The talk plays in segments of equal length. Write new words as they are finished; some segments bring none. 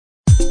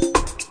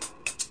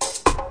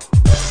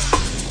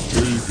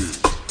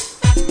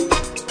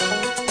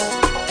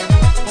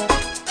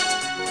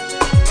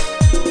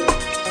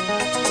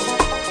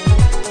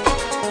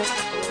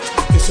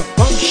It's a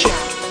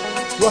bombshell.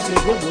 What the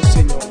rebel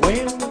say no way.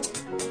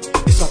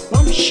 It's a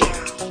bombshell.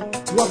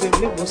 What the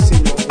rebel say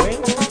no way.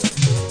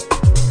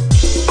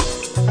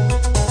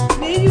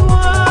 Need you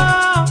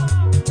all.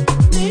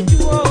 Need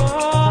you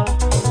all.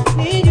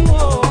 Need you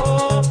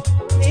all.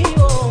 Need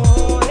you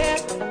all.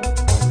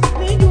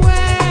 Need you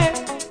all.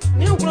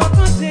 Need you all.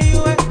 Need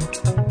you all.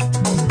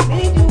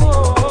 Need you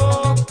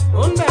all.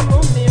 On the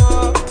money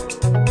all.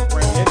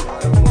 When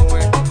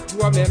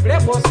you are the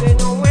rebel say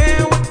no way.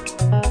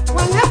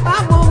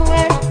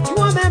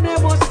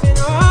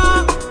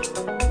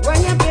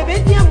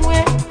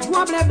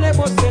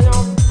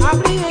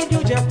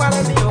 Dear boy,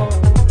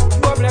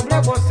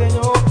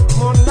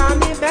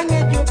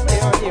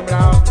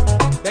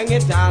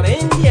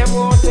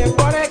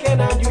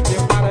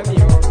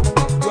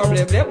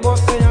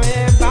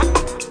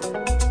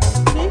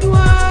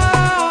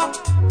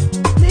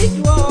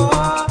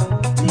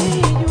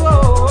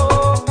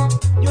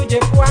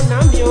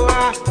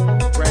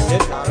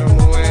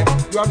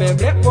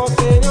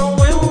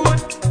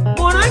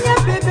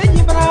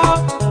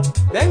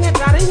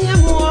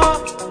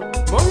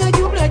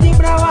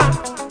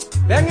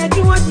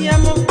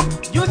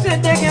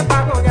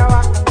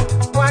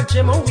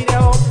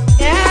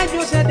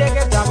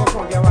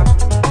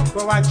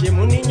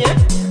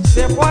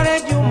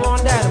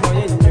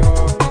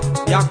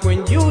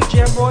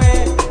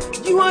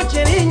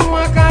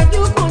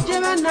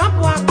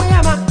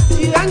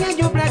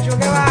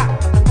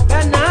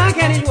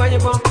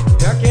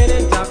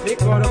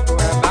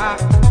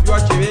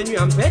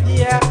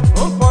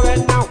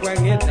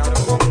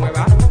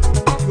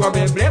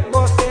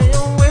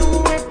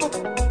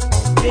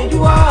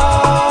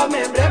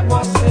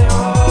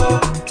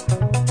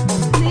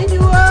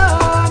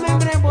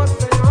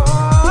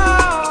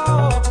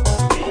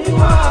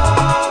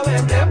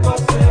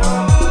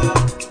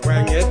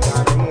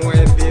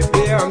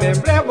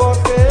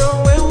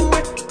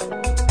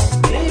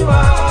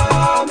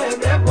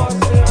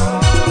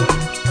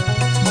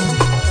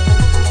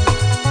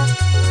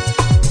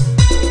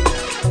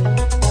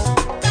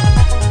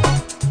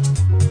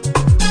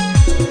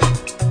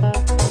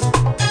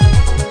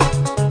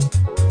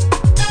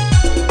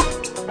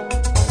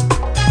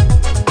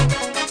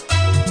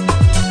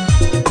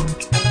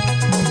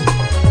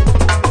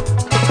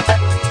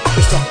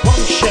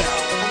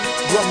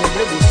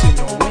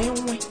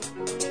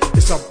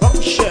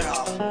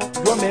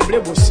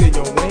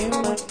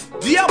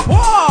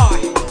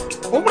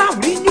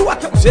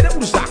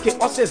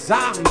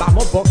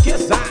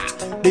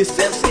 the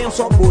same sense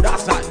of Buddha,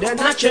 they're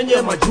not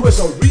changing my Jewish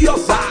or real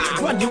side.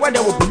 When you were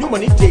there with new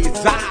money days.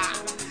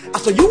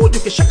 So you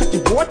can shake at the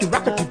board, you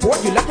rack at the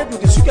board, you like it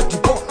with the sugar to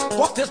board.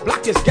 Cause this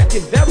black is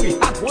getting very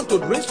hard. Want to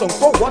drink some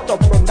cold water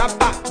from that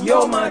back.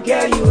 Yo, my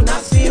girl, you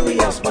not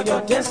serious, but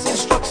your dancing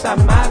strokes are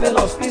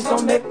marvelous. Please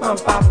don't make my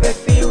papa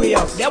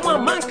furious. There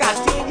one man can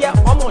see ya,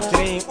 almost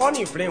train,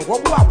 only friend.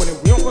 What we are when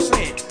we don't go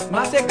saying.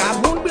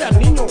 Maseka, won't be a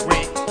nino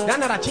brain.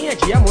 Then I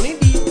change your money,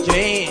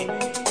 DJ.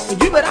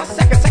 You better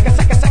second,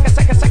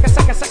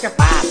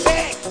 pass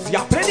it.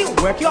 You're playing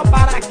work your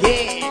bar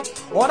again.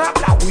 Or I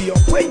we are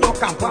when your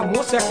campa,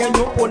 most second,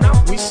 you put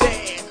up, we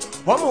say.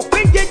 Homo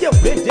queen did you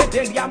bring the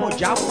Yamo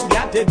Jamu,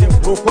 Yate, the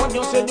Brocon,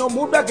 you say no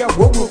move like a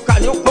woman,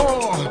 can you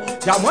go?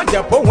 Yaman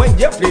Japo, when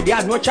Jeffrey, there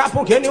are no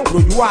chapel, can you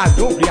are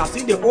don't I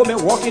see the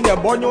woman walking the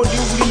bonyo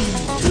degree.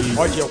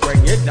 Or you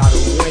when you that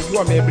when you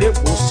are maybe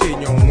will say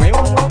your way.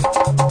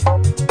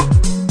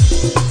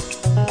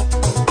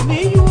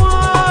 Need you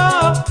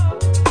all,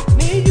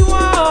 need you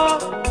all,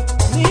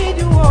 need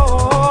you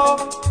all,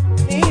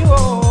 need you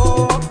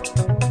all,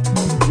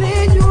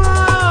 need you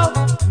all,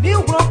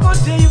 new broken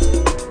to you.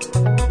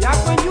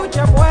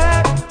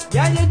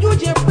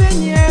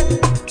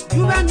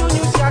 You and you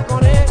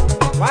Sakone,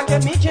 what a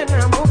mission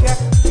and book.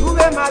 You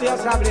were Maria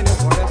Sablin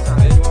for the sun.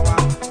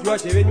 You are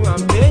giving you a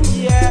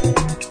bendy.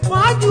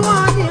 What do you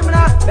want him?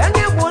 Then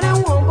you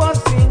won't go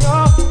see you.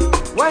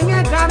 When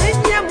you're done in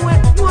him,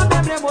 you are the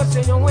rebel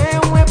saying,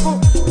 weapon.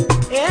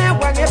 Eh,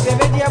 when you're the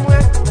medium,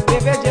 the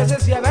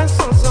veggies, you have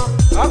so.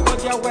 How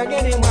could you work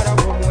anywhere?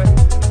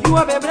 You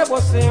are the rebel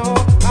saying,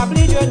 I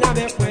believe you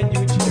never when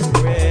you chip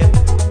away.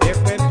 If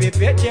we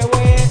pitch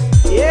away,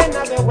 yeah,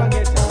 never one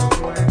gets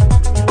away.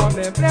 You are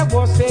the rebel.